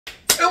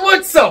And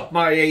what's up,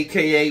 my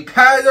AKA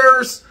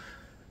Padders?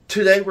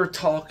 Today we're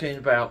talking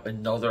about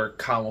another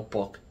comic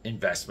book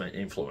investment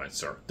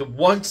influencer. The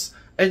once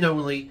and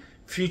only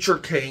future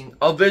king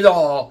of it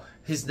all.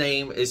 His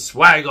name is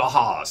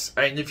Swagglehaus.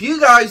 And if you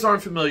guys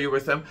aren't familiar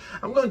with him,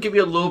 I'm going to give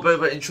you a little bit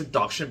of an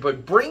introduction,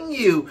 but bring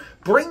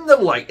the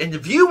light. And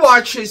if you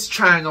watch his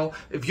channel,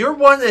 if you're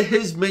one of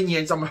his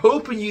minions, I'm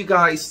hoping you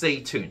guys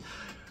stay tuned.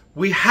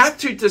 We have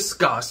to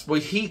discuss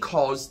what he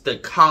calls the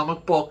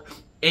comic book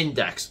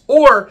index,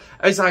 or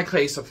as I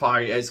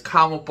classify it, as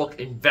comic book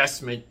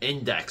investment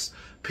index.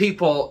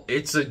 People,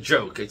 it's a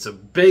joke. It's a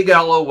big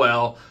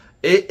LOL.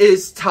 It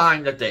is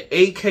time that the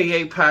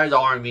AKA Pad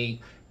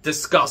Army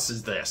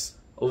discusses this.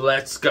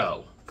 Let's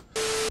go.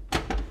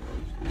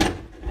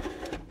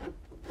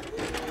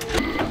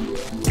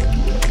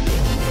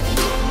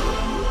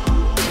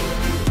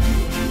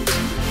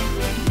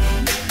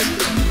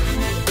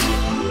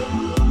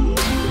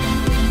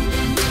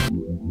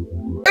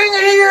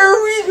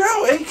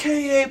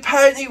 AKA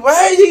Patty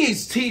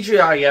Waddies,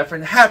 TGIF,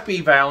 and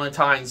happy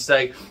Valentine's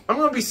Day. I'm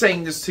going to be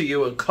saying this to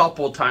you a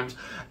couple times.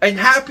 And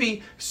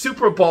happy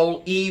Super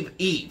Bowl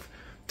Eve.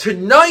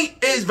 Tonight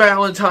is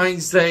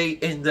Valentine's Day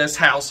in this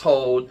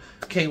household.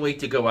 Can't wait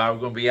to go out.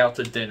 We're going to be out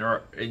to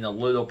dinner in a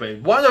little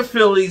bit. One of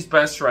Philly's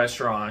best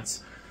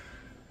restaurants.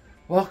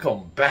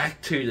 Welcome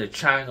back to the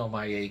channel,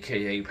 my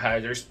AKA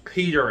Padders.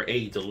 Peter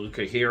A.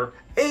 DeLuca here,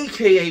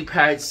 AKA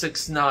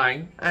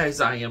Pad69, as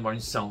I am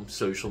on some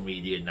social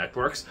media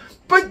networks,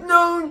 but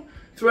known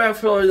throughout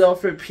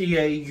Philadelphia,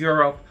 PA,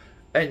 Europe,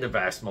 and the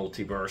vast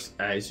multiverse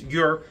as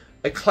your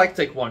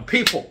eclectic one.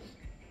 People,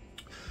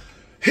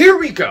 here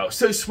we go.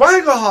 So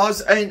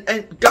Swagglehaus,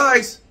 and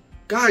guys,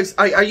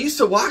 I used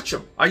to watch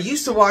him. I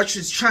used to watch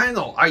his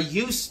channel. I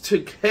used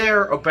to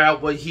care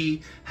about what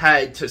he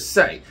had to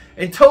say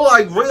until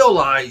I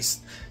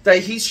realized that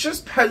he's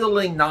just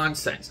peddling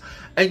nonsense.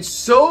 And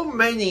so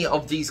many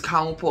of these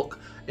comic book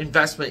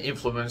investment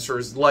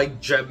influencers like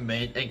Gem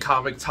Mint and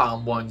Comic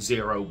Tom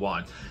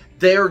 101,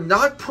 they're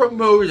not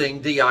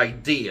promoting the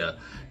idea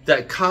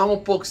that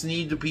comic books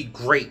need to be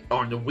great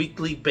on a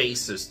weekly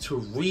basis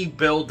to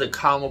rebuild the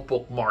comic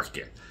book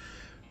market.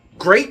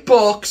 Great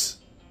books,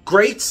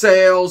 great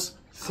sales,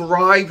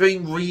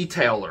 thriving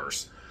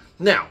retailers.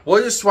 Now,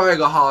 what does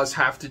Swagglehaus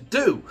have to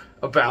do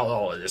about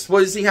all of this?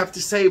 What does he have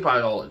to say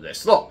about all of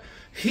this? Look,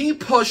 he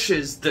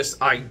pushes this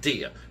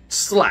idea.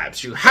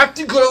 Slabs. You have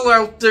to go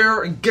out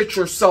there and get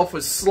yourself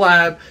a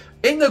slab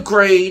in the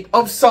grade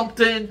of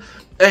something.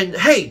 And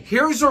hey,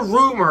 here's a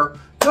rumor.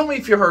 Tell me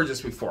if you heard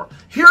this before.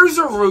 Here's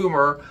a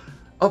rumor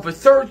of a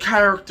third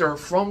character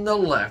from the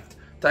left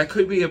that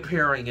could be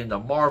appearing in the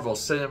Marvel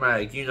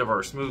Cinematic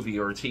Universe movie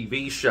or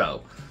TV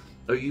show.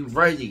 Are you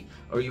ready?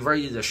 Are you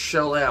ready to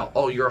shell out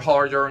all your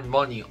hard-earned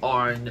money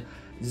on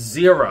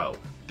Zero?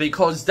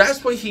 Because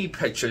that's what he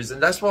pitches,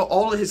 and that's what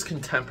all of his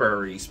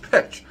contemporaries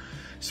pitch.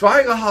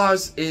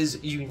 Swagglehaus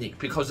is unique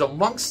because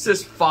amongst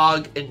this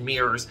fog and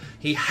mirrors,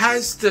 he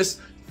has this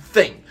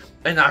thing.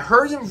 And I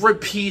heard him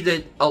repeat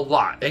it a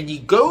lot. And he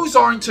goes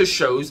on to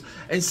shows,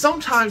 and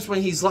sometimes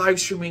when he's live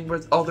streaming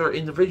with other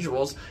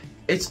individuals,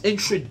 it's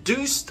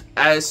introduced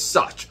as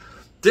such.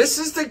 This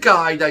is the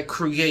guy that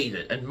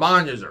created and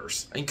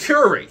monitors and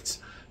curates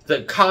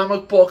the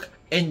comic book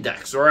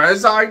index, or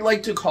as I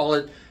like to call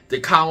it,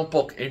 the comic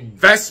book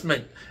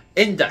investment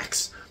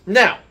index.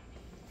 Now,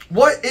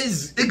 what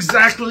is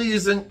exactly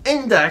is an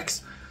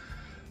index?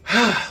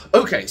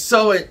 Okay,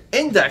 so an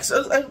index,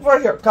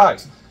 right here,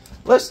 guys.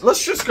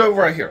 Let's just go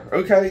right here,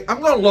 okay?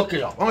 I'm going to look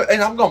it up,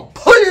 and I'm going to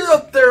put it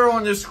up there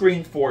on the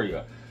screen for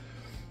you.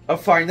 A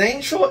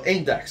financial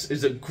index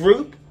is a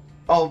group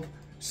of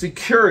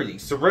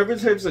securities,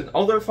 derivatives, and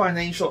other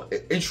financial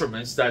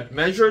instruments that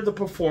measure the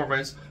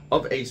performance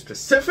of a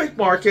specific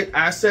market,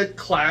 asset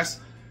class,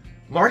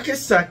 market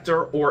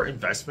sector, or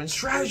investment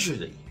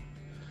strategy.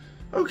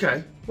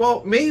 Okay,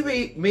 well,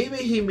 maybe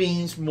he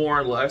means more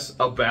or less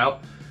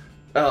about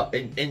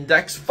an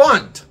index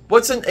fund.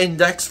 What's an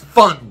index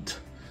fund?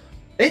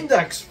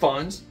 Index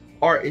funds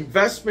are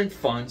investment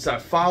funds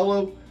that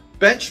follow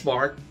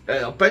benchmark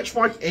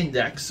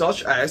index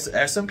such as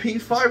S&P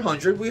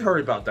 500, we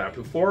heard about that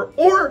before,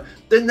 or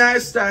the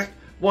NASDAQ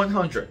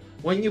 100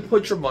 when you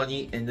put your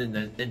money in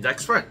the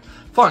index fund.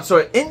 So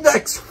an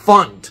index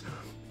fund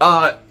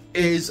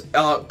is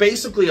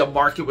basically a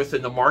market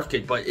within the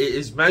market, but it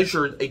is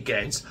measured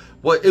against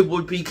what it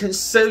would be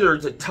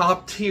considered the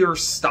top tier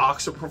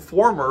stocks or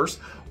performers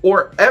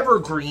or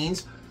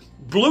evergreens,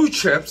 blue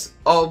chips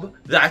of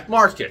that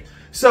market.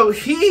 So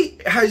he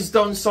has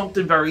done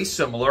something very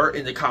similar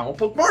in the comic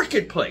book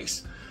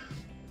marketplace.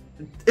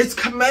 It's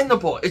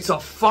commendable. It's a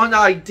fun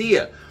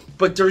idea.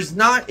 But there's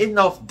not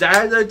enough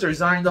data. There's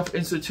not enough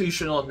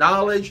institutional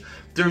knowledge.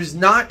 There's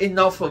not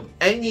enough of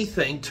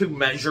anything to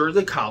measure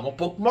the comic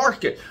book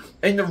market.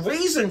 And the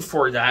reason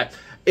for that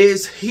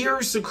is,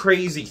 here's the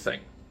crazy thing.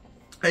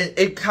 And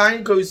it kind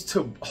of goes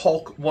to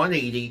Hulk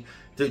 180,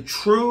 the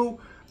true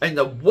and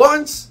the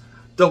once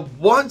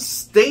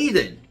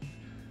stated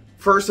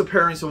first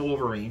appearance of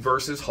Wolverine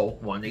versus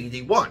Hulk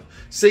 181.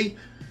 See,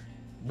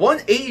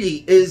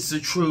 180 is the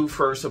true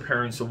first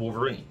appearance of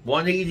Wolverine.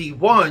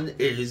 181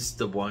 is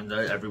the one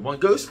that everyone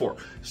goes for.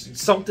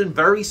 Something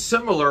very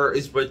similar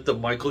is with the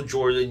Michael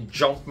Jordan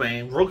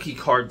Jumpman rookie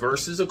card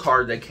versus a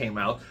card that came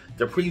out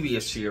the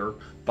previous year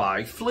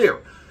by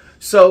Fleer.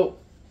 So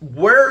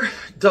where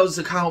does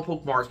the comic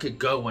book market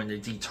go when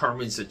it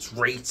determines its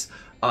rates,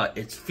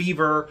 its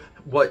fever,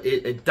 what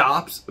it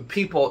adopts?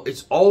 People,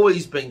 it's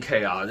always been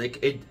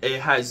chaotic. It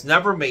has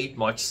never made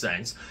much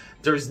sense.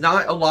 There's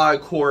not a lot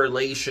of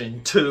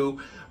correlation to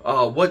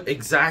what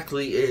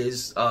exactly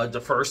is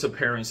the first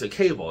appearance of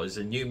Cable. Is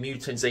it New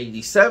Mutants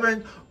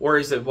 87, or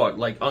is it what,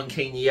 like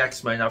Uncanny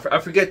X-Men? I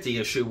forget the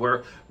issue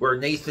where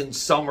Nathan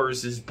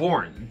Summers is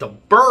born. The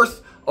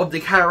birth of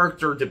the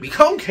character to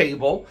become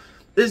Cable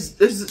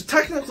is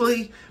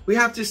technically, we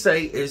have to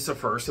say, is the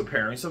first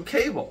appearance of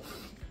Cable.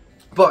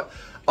 But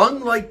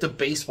unlike the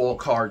baseball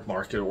card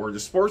market or the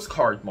sports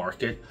card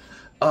market,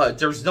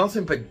 there's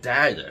nothing but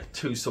data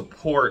to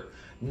support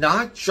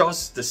not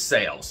just the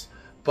sales,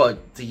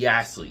 but the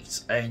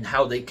athletes and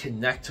how they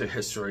connect to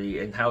history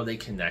and how they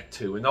connect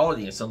to an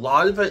audience. A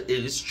lot of it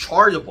is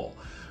chartable.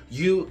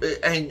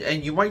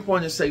 And you might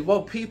want to say,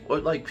 well, people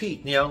like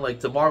Pete, you know, like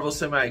the Marvel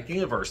Cinematic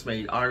Universe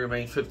made Iron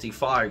Man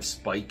 55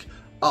 spike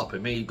up.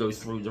 It made it go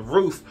through the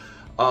roof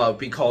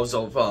because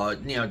of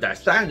you know, that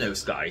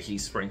Thanos guy he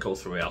sprinkled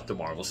throughout the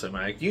Marvel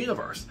Cinematic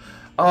Universe.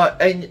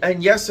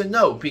 And yes and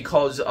no,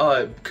 because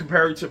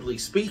comparatively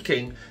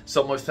speaking,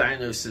 some of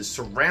Thanos'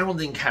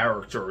 surrounding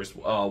characters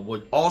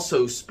would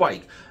also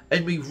spike.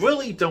 And we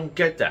really don't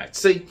get that.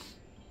 See,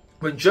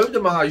 when Joe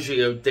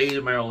DiMaggio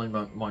dated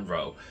Marilyn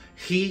Monroe,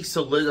 he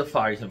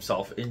solidified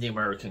himself in the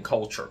American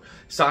culture.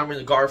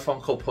 Simon &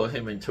 Garfunkel put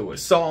him into a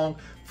song,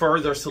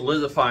 further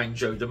solidifying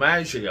Joe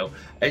DiMaggio.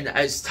 And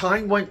as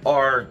time went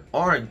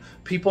on,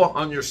 people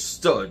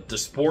understood the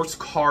sports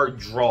card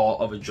draw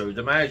of a Joe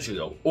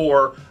DiMaggio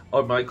or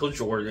a Michael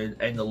Jordan,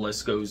 and the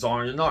list goes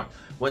on and on.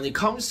 When it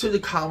comes to the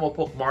comic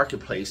book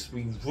marketplace,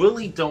 we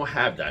really don't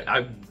have that.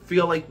 I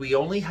feel like we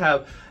only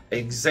have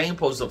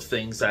examples of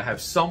things that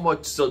have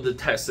somewhat stood the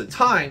test of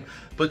time,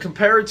 but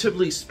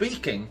comparatively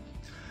speaking,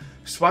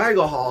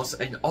 Swagglehaus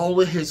and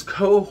all of his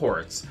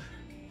cohorts,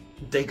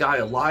 they got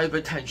a lot of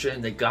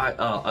attention, they got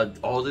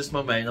all this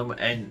momentum,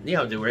 and you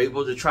know, they were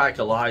able to track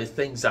a lot of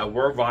things that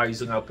were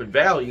rising up in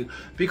value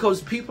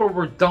because people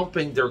were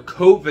dumping their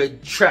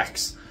COVID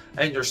checks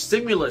and their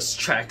stimulus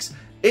checks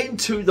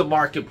into the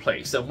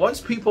marketplace. And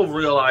once people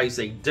realized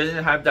they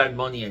didn't have that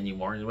money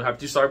anymore and would have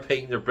to start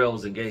paying their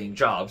bills and getting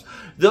jobs,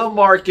 the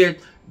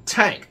market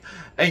tanked.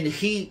 And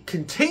he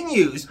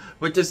continues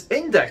with this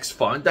index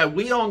fund that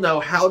we don't know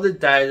how the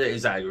data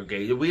is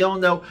aggregated. We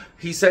don't know.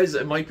 He says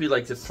it might be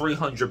like the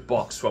 300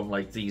 books from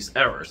like these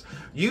errors.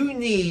 You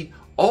need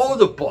all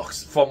the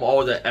books from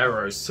all the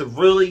errors to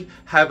really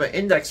have an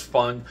index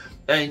fund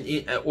and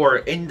or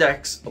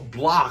index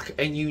block,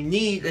 and you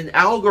need an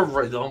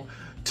algorithm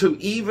to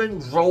even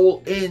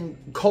roll in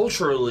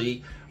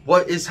culturally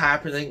what is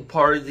happening.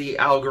 Part of the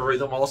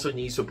algorithm also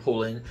needs to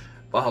pull in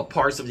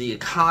parts of the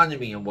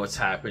economy and what's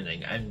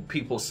happening and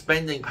people's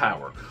spending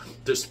power.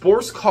 The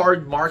sports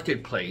card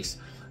marketplace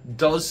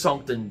does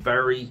something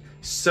very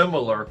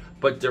similar,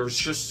 but there's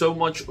just so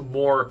much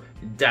more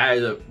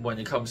data when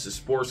it comes to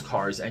sports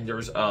cards, and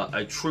there's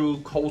a true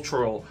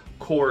cultural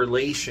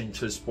correlation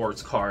to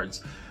sports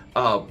cards.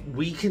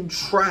 We can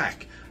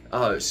track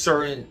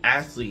certain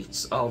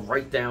athletes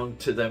right down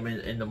to them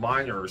in the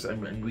minors,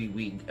 and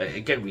we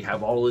again, we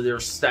have all of their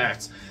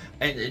stats,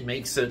 and it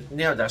makes it,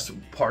 yeah, that's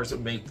parts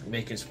of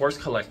making sports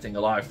collecting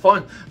a lot of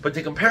fun. But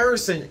the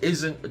comparison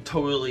isn't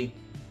totally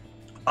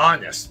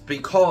honest,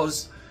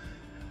 because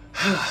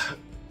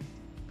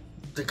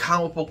the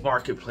comic book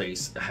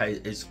marketplace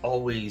is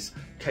always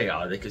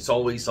chaotic. It's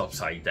always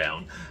upside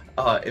down.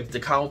 If the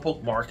comic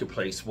book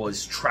marketplace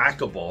was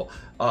trackable,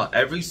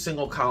 every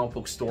single comic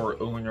book store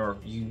owner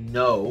you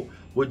know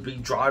would be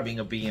driving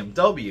a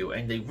BMW,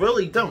 and they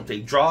really don't. They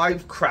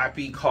drive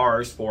crappy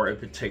cars for a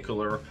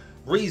particular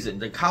reason.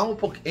 The comic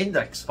book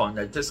index fund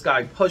that this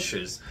guy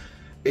pushes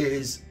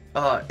is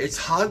it's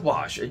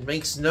hogwash. It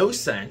makes no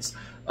sense.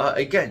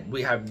 Again,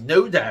 we have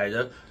no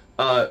data.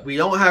 We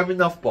don't have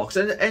enough books,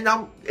 and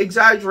I'm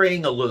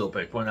exaggerating a little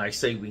bit when I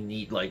say we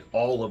need like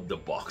all of the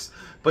books,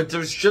 but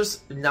there's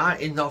just not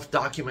enough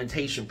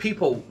documentation.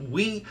 People,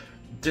 we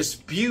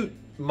dispute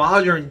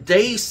modern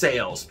day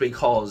sales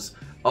because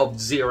of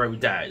zero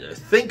data.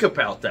 Think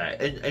about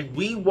that, and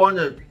we want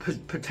to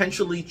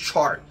potentially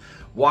chart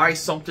why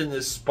something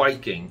is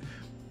spiking.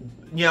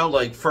 You know,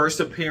 like first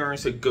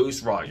appearance of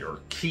Ghost Rider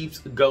keeps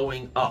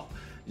going up.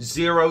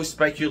 Zero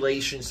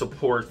speculation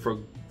support for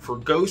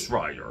Ghost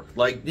Rider.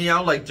 Like, you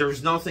know, like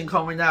there's nothing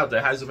coming out.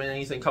 There hasn't been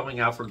anything coming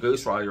out for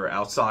Ghost Rider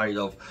outside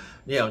of,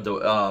 you know,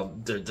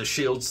 the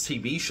Shield's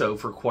TV show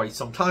for quite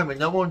some time, and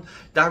no one,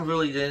 that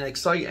really didn't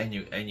excite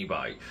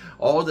anybody.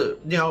 All the,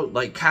 you know,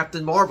 like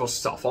Captain Marvel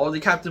stuff, all the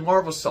Captain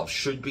Marvel stuff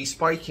should be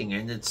spiking,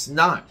 and it's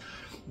not.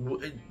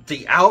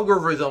 The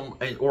algorithm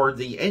or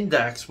the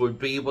index would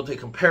be able to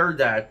compare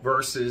that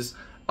versus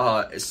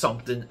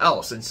something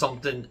else, and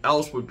something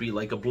else would be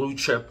like a blue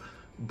chip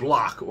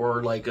block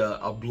or like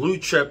a blue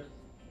chip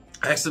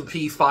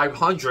S&P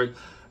 500,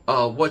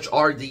 which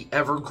are the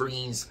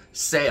evergreens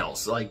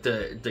sales, like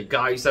the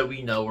guys that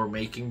we know are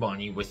making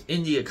money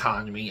within the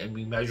economy, and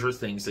we measure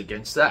things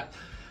against that.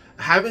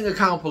 Having a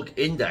comic book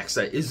index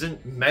that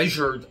isn't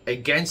measured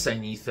against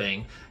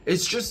anything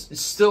is just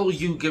still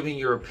you giving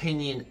your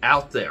opinion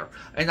out there.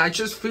 And I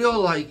just feel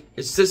like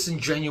it's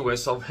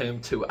disingenuous of him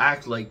to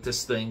act like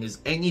this thing is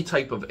any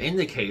type of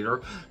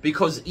indicator,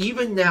 because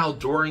even now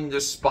during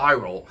this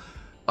spiral,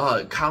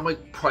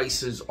 comic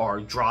prices are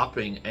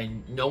dropping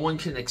and no one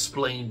can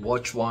explain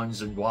which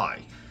ones and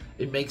why.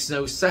 It makes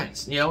no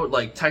sense. You know,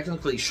 like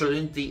technically,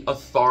 shouldn't the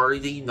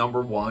Authority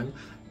 #1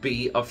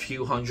 be a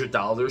few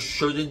 $100s?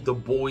 Shouldn't the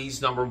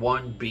Boys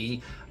 #1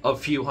 be a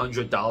few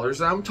 $100s?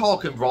 And I'm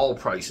talking raw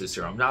prices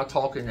here. I'm not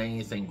talking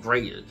anything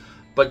graded.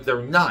 But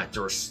they're not.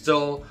 They're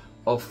still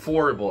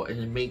affordable, and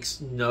it makes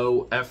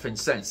no effing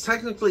sense.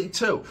 Technically,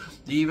 too,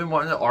 you even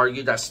want to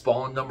argue that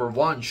Spawn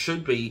 #1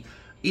 should be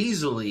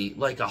easily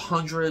like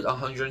 $100,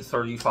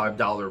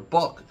 $135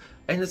 book.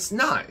 And it's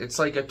not. It's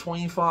like a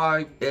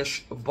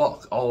 25-ish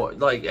book. Oh,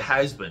 like it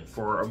has been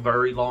for a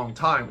very long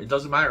time. It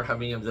doesn't matter how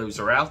many of those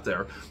are out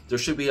there. There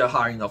should be a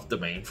high enough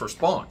demand for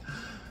Spawn.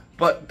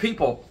 But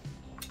people,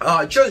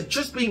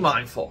 just be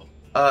mindful.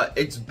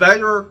 It's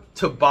better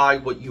to buy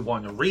what you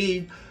want to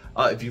read.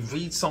 If you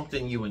read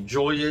something, you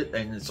enjoy it,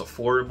 and it's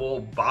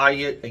affordable, buy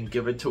it and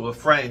give it to a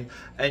friend.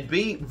 And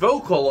be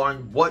vocal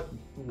on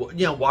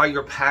why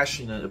you're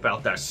passionate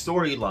about that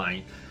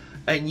storyline.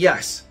 And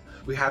yes,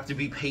 we have to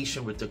be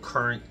patient with the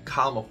current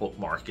comic book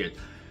market,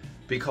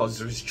 because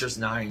there's just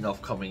not enough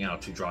coming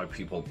out to drive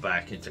people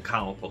back into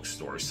comic book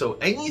stores. So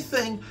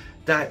anything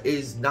that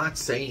is not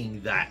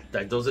saying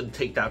that doesn't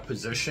take that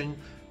position,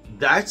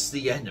 that's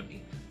the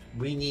enemy.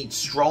 We need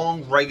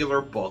strong,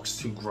 regular books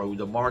to grow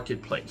the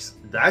marketplace.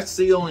 That's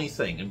the only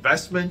thing.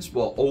 Investments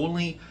will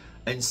only,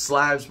 and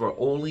slabs will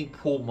only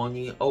pull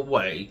money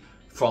away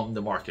from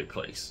the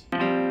marketplace.